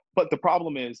 but the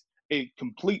problem is it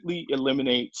completely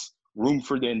eliminates room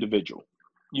for the individual.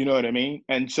 You know what I mean?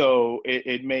 And so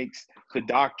it makes the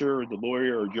doctor or the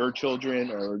lawyer or your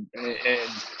children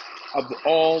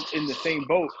all in the same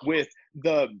boat with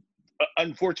the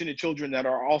unfortunate children that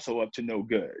are also up to no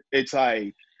good. It's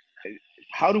like,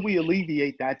 how do we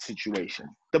alleviate that situation?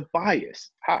 The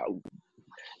bias, how?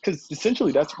 Because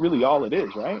essentially that's really all it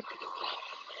is, right?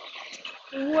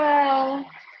 Well,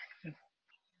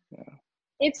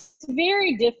 it's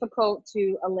very difficult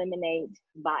to eliminate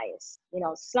bias. You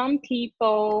know, some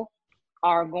people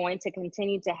are going to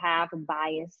continue to have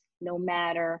bias no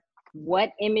matter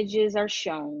what images are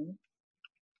shown.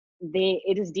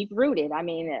 It is deep rooted. I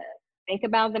mean, think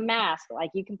about the mask.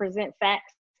 Like, you can present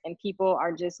facts and people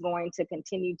are just going to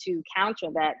continue to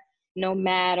counter that. No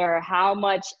matter how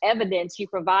much evidence you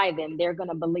provide them, they're going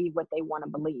to believe what they want to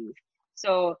believe.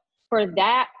 So for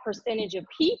that percentage of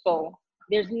people,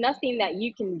 there's nothing that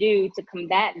you can do to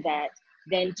combat that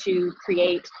than to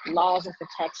create laws and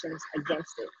protections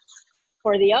against it.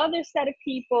 For the other set of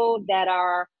people that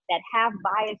have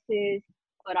biases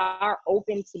but are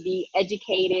open to be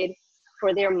educated,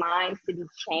 for their minds to be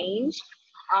changed,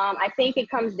 I think it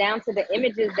comes down to the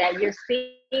images that you're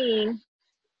seeing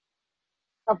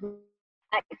of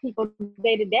Black people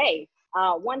day to day.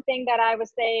 One thing that I would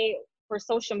say for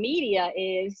social media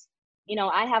is, you know,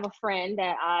 I have a friend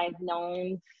that I've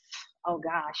known, oh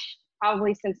gosh,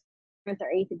 probably since 7th or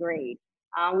 8th grade.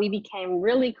 We became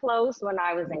really close when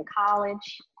I was in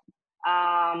college.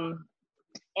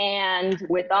 And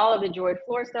with all of the George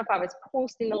Floyd stuff, I was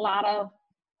posting a lot of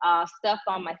stuff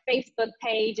on my Facebook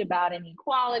page about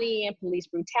inequality and police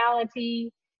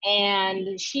brutality.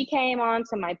 And she came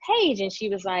onto my page and she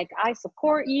was like, I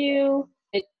support you.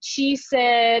 She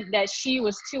said that she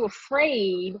was too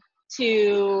afraid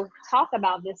to talk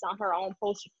about this on her own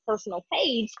personal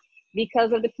page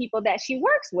because of the people that she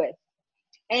works with.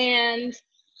 And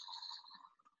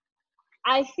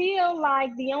I feel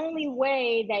like the only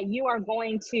way that you are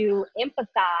going to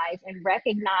empathize and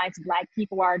recognize Black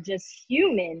people are just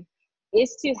human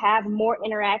is to have more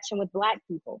interaction with Black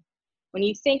people. When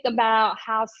you think about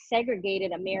how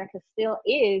segregated America still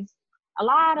is, a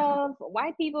lot of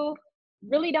white people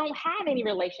really don't have any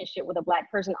relationship with a Black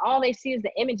person. All they see is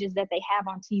the images that they have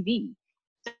on TV.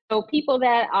 So people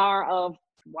that are of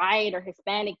white or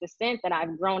Hispanic descent that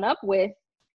I've grown up with,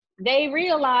 they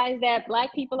realize that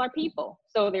Black people are people.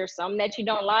 So there's some that you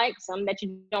don't like, some that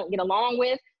you don't get along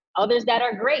with, others that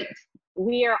are great.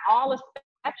 We are all a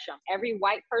spectrum. Every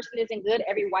white person isn't good,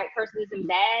 every white person isn't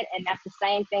bad, and that's the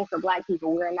same thing for Black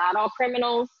people. We're not all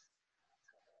criminals.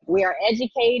 We are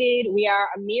educated. We are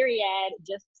a myriad,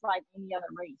 just like any other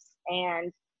race.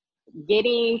 And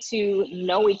getting to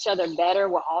know each other better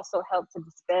will also help to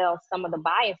dispel some of the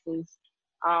biases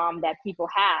that people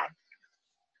have.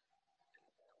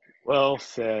 Well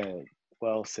said.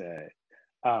 Well said.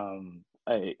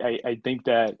 I think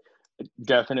that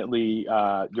definitely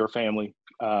your family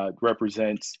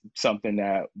represents something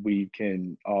that we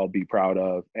can all be proud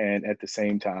of. And at the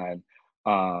same time,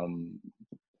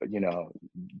 you know,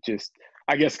 just,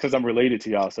 I guess because I'm related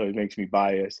to y'all, so it makes me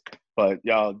biased, but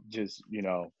y'all just, you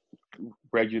know,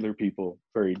 regular people,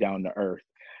 very down to earth.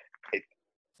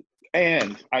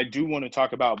 And I do want to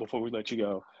talk about, before we let you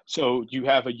go, so you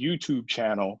have a YouTube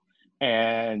channel,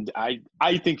 and I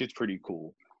think it's pretty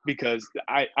cool because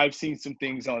I've seen some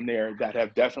things on there that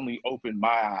have definitely opened my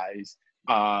eyes.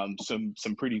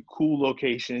 Some pretty cool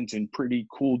locations and pretty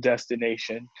cool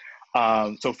destination.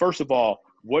 So first of all,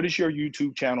 what is your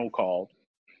YouTube channel called?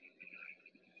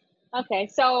 Okay,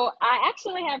 so I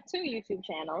actually have 2 YouTube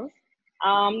channels.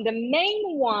 The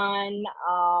main one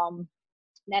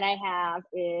that I have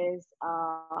is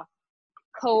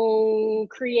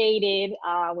co-created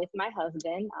with my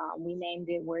husband. We named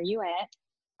it Where You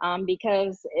At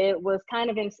because it was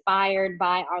kind of inspired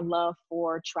by our love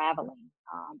for traveling.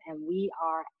 And we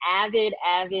are avid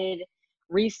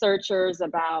researchers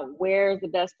about where's the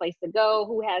best place to go,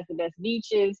 who has the best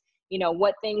beaches, you know,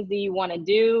 what things do you want to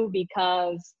do,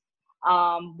 because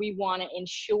we want to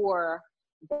ensure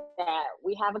that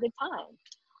we have a good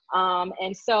time.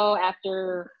 And so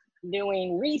after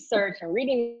doing research and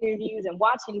reading reviews and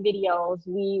watching videos,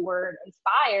 we were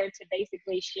inspired to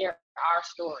basically share our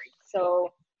story.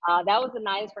 So that was the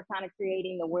nice for kind of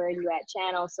creating the Where You At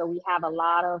channel. So we have a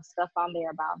lot of stuff on there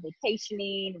about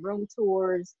vacationing, room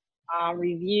tours,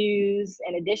 reviews,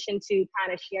 in addition to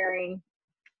kind of sharing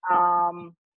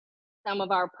some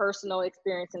of our personal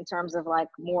experience in terms of like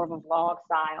more of a vlog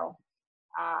style.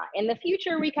 In the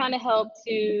future, we kind of hope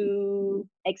to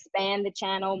expand the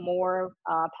channel more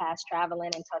past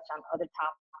traveling and touch on other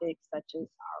topics such as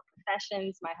our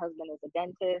professions. My husband is a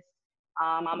dentist.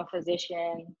 I'm a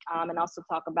physician, and also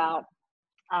talk about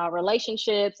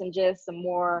relationships and just some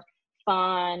more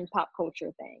fun pop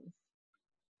culture things.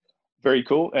 Very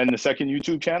cool. And the second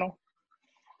YouTube channel?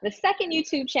 The second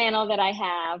YouTube channel that I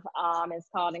have is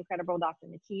called Incredible Dr.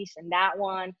 Nikish, and that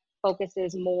one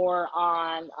focuses more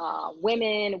on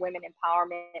women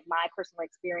empowerment, my personal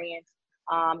experience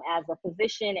as a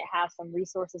physician. It has some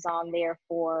resources on there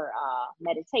for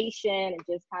meditation and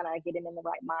just kind of getting in the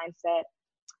right mindset.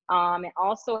 It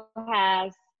also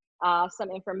has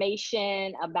some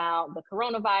information about the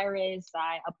coronavirus.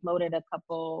 I uploaded a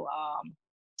couple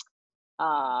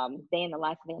day in the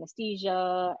life of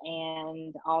anesthesia,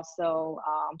 and also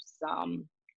some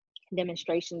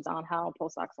demonstrations on how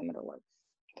pulse oximeter works.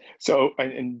 So,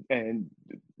 and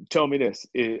tell me this,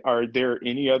 are there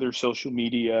any other social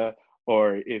media,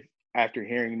 or if after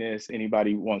hearing this,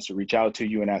 anybody wants to reach out to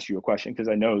you and ask you a question? Because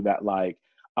I know that like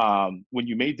when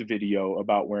you made the video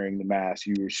about wearing the mask,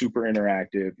 you were super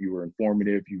interactive, you were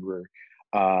informative, you were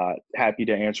happy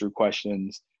to answer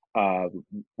questions.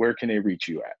 Where can they reach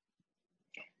you at?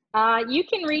 You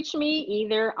can reach me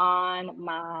either on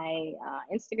my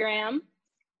Instagram,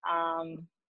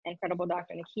 Incredible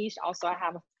Dr. Nikish. Also, I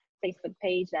have a Facebook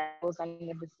page that goes under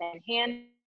the same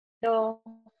handle.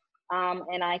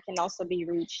 And I can also be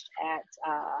reached at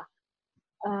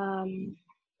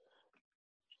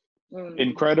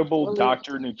Incredible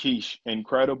Dr. Nikish.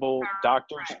 Incredible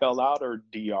Doctor spell out or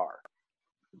DR?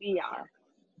 DR.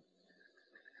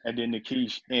 And then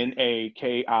Nikish,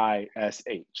 Nakish.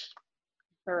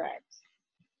 Correct.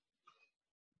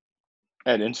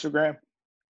 At Instagram?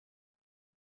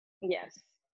 Yes.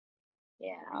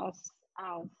 Yeah, I'll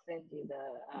send you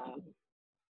the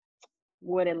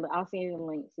I'll send you the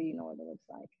link so you know what it looks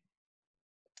like.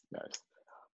 Nice.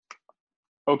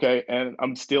 Okay, and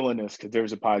I'm stealing this because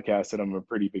there's a podcast that I'm a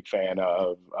pretty big fan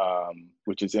of,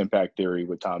 which is Impact Theory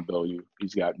with Tom Bilyeu.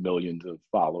 He's got millions of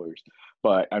followers,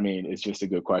 but I mean, it's just a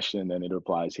good question, and it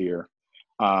applies here.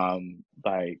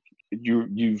 Like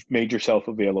you've made yourself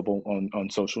available on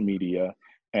social media,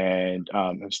 and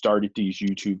have started these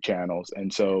YouTube channels,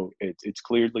 and so it's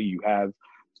clearly you have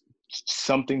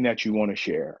something that you want to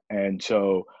share. And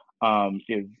so,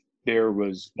 if there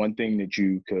was one thing that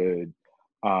you could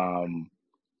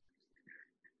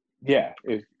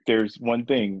if there's one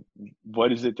thing,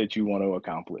 what is it that you want to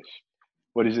accomplish?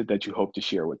 What is it that you hope to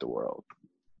share with the world?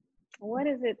 What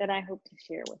is it that I hope to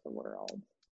share with the world?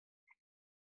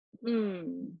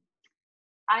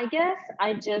 I guess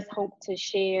I just hope to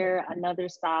share another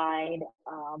side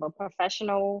of a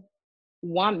professional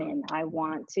woman. I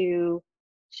want to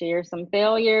share some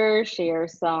failures, share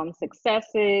some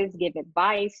successes, give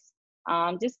advice,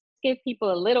 just give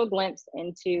people a little glimpse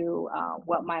into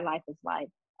what my life is like.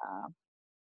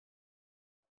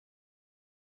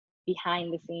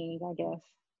 Behind the scenes, I guess.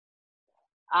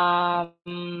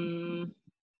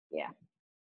 Yeah.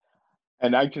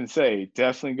 And I can say,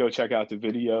 definitely go check out the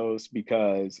videos,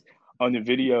 because on the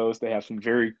videos, they have some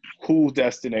very cool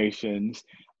destinations.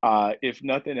 If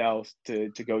nothing else,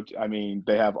 to go, I mean,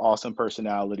 they have awesome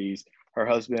personalities. Her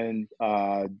husband,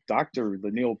 Dr.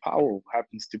 Lanil Powell,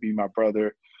 happens to be my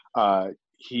brother.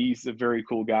 He's a very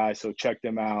cool guy, so check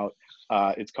them out.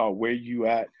 It's called Where You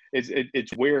At.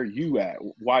 It's Where You At,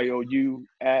 YOU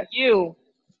at. You.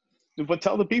 But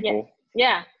tell the people.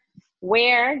 Yeah.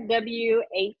 Where, WHRE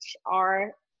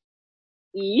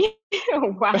YOUAT.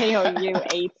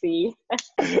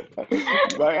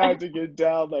 I have to get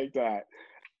down like that.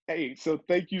 Hey, so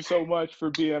thank you so much for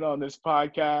being on this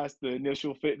podcast, the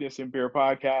Initial Fitness and Beer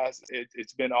podcast.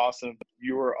 It's been awesome.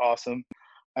 You were awesome.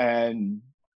 And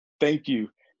thank you.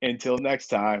 Until next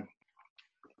time.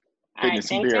 All right,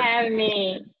 thanks for having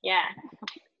me. Yeah.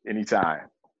 Anytime.